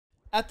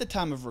At the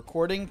time of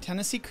recording,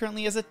 Tennessee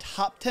currently has a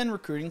top 10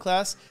 recruiting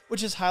class,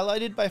 which is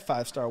highlighted by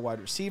 5-star wide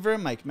receiver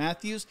Mike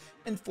Matthews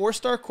and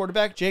 4-star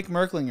quarterback Jake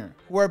Merklinger,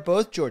 who are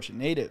both Georgia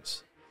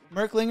natives.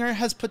 Merklinger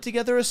has put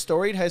together a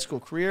storied high school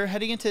career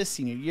heading into his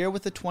senior year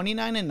with a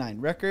 29-9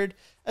 record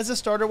as a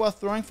starter while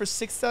throwing for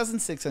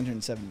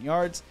 6,607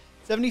 yards,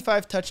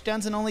 75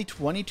 touchdowns, and only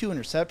 22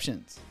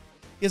 interceptions.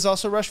 He has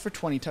also rushed for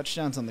 20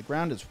 touchdowns on the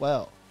ground as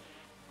well.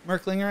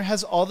 Merklinger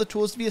has all the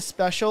tools to be a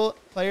special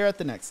player at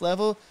the next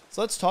level, so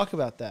let's talk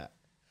about that.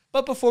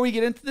 But before we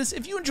get into this,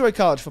 if you enjoy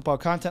college football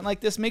content like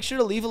this, make sure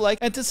to leave a like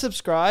and to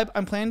subscribe.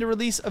 I'm planning to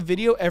release a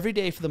video every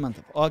day for the month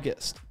of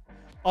August.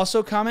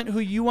 Also comment who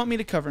you want me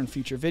to cover in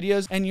future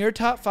videos and your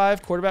top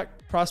 5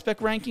 quarterback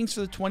prospect rankings for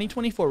the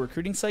 2024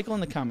 recruiting cycle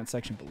in the comment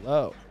section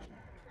below.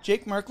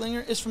 Jake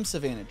Merklinger is from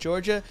Savannah,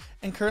 Georgia,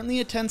 and currently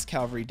attends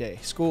Calvary Day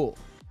School.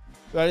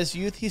 Throughout his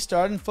youth, he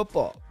starred in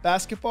football,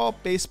 basketball,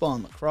 baseball,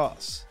 and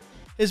lacrosse.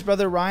 His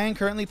brother Ryan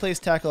currently plays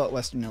tackle at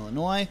Western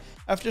Illinois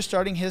after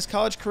starting his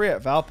college career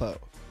at Valpo.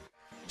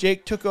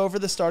 Jake took over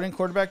the starting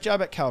quarterback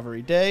job at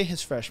Calvary Day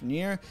his freshman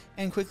year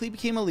and quickly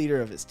became a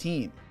leader of his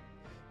team.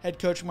 Head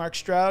coach Mark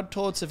Stroud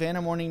told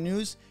Savannah Morning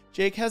News,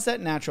 Jake has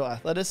that natural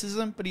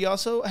athleticism, but he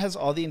also has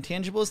all the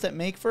intangibles that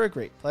make for a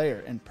great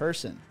player and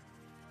person.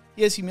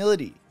 He has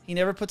humility. He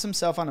never puts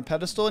himself on a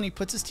pedestal and he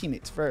puts his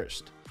teammates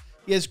first.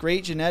 He has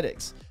great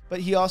genetics,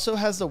 but he also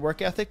has the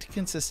work ethic to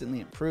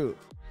consistently improve.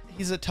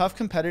 He's a tough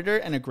competitor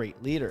and a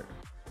great leader.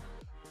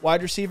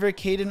 Wide receiver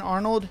Caden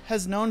Arnold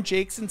has known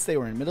Jake since they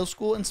were in middle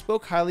school and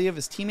spoke highly of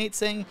his teammates,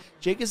 saying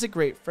Jake is a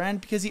great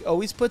friend because he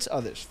always puts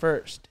others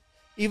first.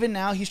 Even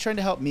now, he's trying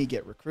to help me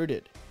get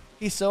recruited.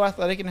 He's so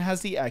athletic and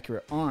has the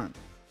accurate arm,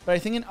 but I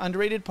think an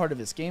underrated part of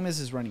his game is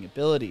his running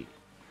ability.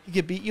 He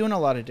could beat you in a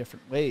lot of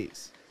different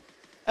ways.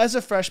 As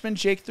a freshman,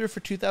 Jake threw for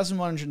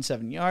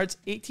 2,107 yards,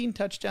 18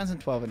 touchdowns,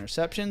 and 12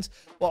 interceptions,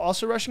 while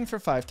also rushing for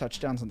 5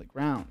 touchdowns on the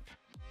ground.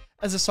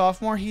 As a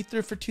sophomore, he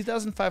threw for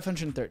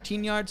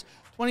 2,513 yards,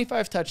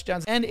 25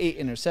 touchdowns, and 8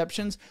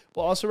 interceptions,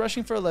 while also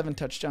rushing for 11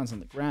 touchdowns on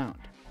the ground.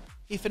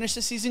 He finished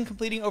the season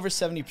completing over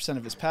 70%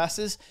 of his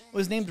passes and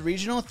was named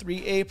Regional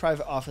 3A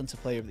Private Offensive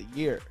Player of the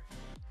Year.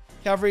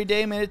 Calvary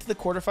Day made it to the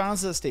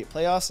quarterfinals of the state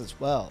playoffs as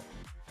well.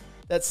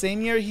 That same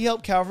year, he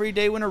helped Calvary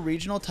Day win a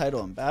regional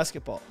title in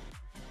basketball.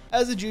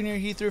 As a junior,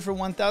 he threw for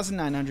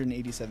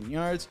 1,987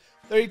 yards,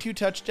 32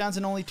 touchdowns,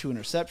 and only 2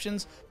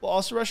 interceptions, while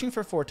also rushing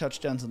for 4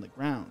 touchdowns on the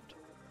ground.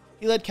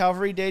 He led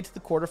Calvary Day to the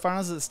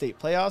quarterfinals of the state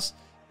playoffs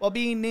while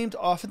being named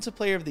Offensive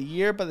Player of the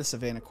Year by the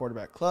Savannah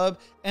Quarterback Club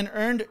and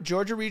earned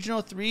Georgia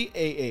Regional 3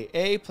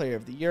 AAA Player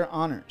of the Year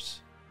honors.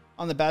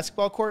 On the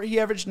basketball court,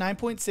 he averaged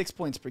 9.6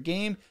 points per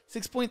game,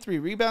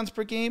 6.3 rebounds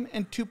per game,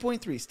 and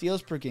 2.3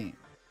 steals per game.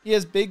 He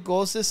has big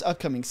goals this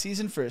upcoming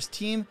season for his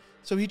team,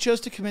 so he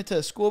chose to commit to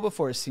a school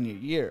before his senior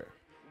year,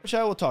 which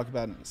I will talk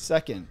about in a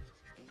second.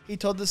 He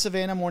told the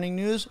Savannah Morning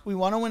News, "We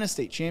want to win a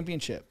state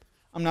championship.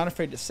 I'm not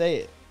afraid to say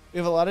it. We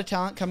have a lot of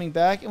talent coming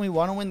back and we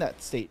want to win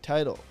that state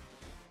title."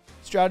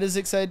 Stroud is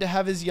excited to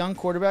have his young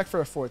quarterback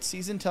for a 4th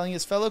season, telling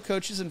his fellow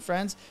coaches and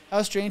friends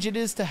how strange it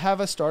is to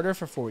have a starter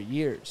for 4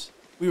 years.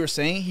 "We were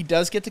saying he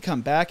does get to come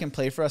back and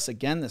play for us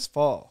again this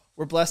fall.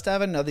 We're blessed to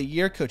have another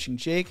year coaching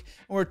Jake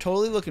and we're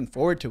totally looking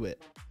forward to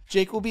it."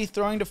 Jake will be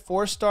throwing to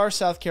 4-star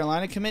South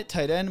Carolina commit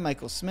tight end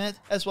Michael Smith,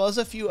 as well as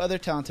a few other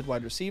talented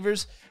wide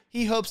receivers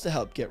he hopes to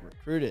help get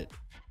recruited.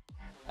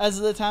 As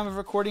of the time of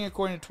recording,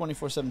 according to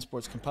 24/7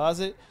 Sports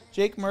Composite,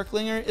 Jake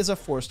Merklinger is a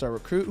 4-star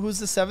recruit who is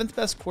the 7th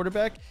best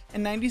quarterback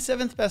and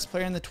 97th best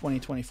player in the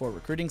 2024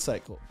 recruiting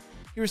cycle.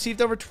 He received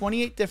over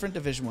 28 different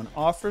Division I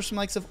offers from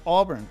the likes of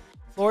Auburn,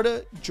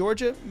 Florida,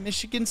 Georgia,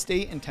 Michigan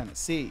State, and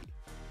Tennessee.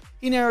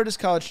 He narrowed his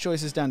college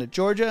choices down to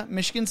Georgia,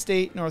 Michigan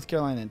State, North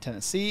Carolina, and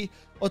Tennessee,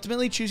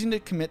 ultimately choosing to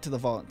commit to the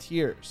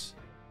Volunteers.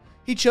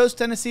 He chose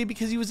Tennessee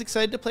because he was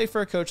excited to play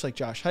for a coach like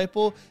Josh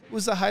Heupel, who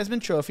was the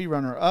Heisman Trophy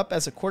runner-up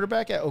as a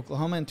quarterback at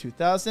Oklahoma in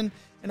 2000,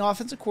 and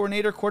offensive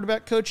coordinator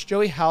quarterback coach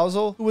Joey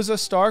Halzle, who was a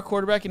star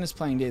quarterback in his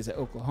playing days at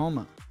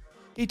Oklahoma.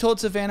 He told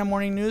Savannah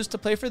Morning News to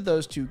play for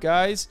those two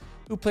guys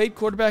who played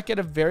quarterback at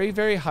a very,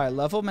 very high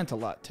level meant a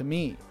lot to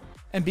me.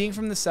 And being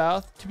from the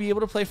South, to be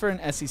able to play for an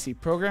SEC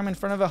program in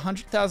front of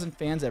 100,000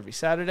 fans every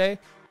Saturday,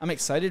 I'm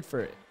excited for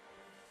it.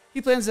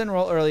 He plans to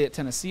enroll early at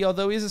Tennessee,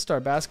 although he is a star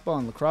basketball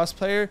and lacrosse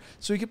player,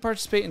 so he could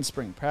participate in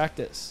spring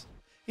practice.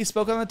 He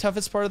spoke on the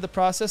toughest part of the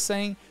process,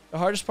 saying, "The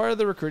hardest part of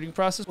the recruiting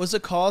process was the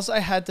calls I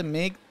had to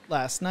make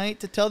last night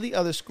to tell the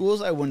other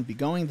schools I wouldn't be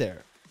going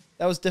there.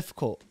 That was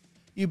difficult.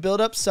 You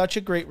build up such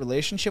a great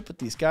relationship with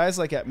these guys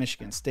like at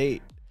Michigan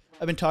State.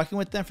 I've been talking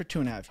with them for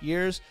 2.5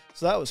 years,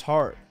 so that was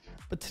hard.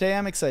 But today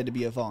I'm excited to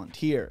be a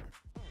Volunteer."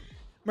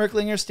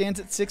 Merklinger stands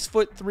at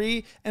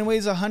 6'3" and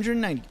weighs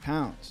 190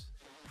 pounds.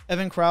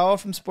 Evan Crowell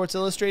from Sports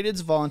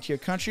Illustrated's Volunteer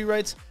Country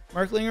writes,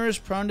 "Merklinger is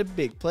prone to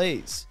big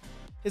plays.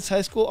 His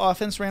high school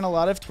offense ran a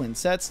lot of twin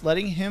sets,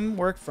 letting him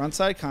work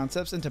frontside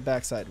concepts into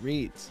backside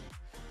reads,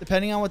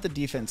 depending on what the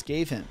defense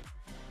gave him.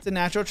 It's a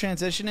natural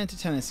transition into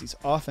Tennessee's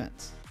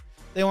offense.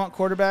 They want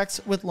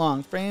quarterbacks with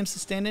long frames to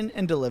stand in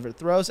and deliver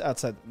throws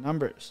outside the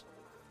numbers.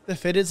 The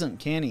fit is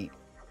uncanny.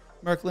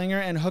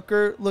 Merklinger and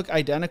Hooker look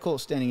identical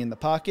standing in the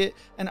pocket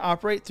and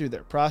operate through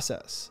their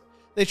process.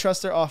 They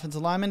trust their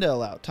offensive linemen to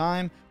allow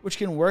time, which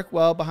can work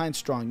well behind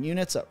strong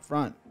units up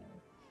front.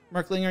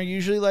 Merklinger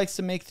usually likes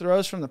to make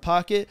throws from the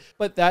pocket,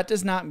 but that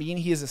does not mean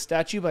he is a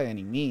statue by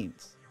any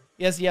means.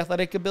 He has the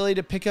athletic ability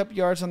to pick up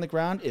yards on the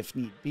ground if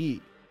need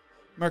be.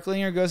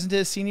 Merklinger goes into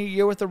his senior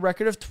year with a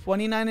record of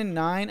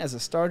 29-9 as a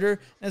starter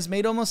and has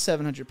made almost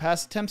 700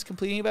 pass attempts,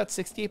 completing about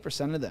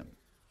 68% of them.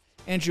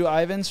 Andrew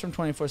Ivins from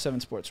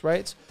 24/7 Sports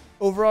writes,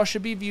 overall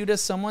should be viewed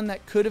as someone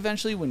that could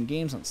eventually win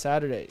games on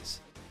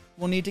Saturdays.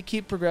 Will need to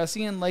keep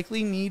progressing and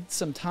likely need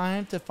some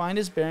time to find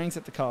his bearings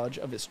at the college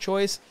of his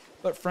choice,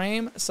 but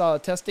frame,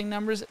 solid testing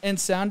numbers, and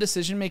sound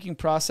decision-making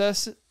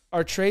process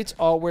are traits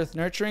all worth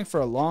nurturing for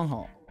a long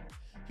haul.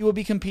 He will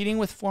be competing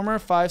with former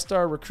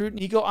 5-star recruit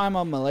Nico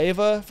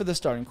Iamaleava for the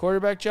starting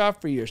quarterback job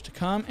for years to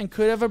come and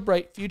could have a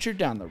bright future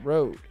down the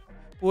road.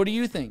 But what do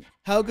you think?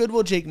 How good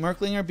will Jake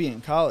Merklinger be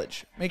in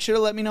college? Make sure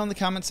to let me know in the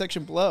comment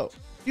section below.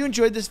 If you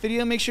enjoyed this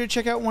video, make sure to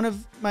check out one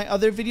of my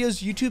other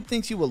videos YouTube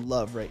thinks you will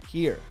love right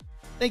here.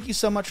 Thank you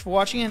so much for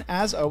watching, and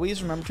as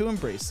always, remember to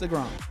embrace the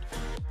grind.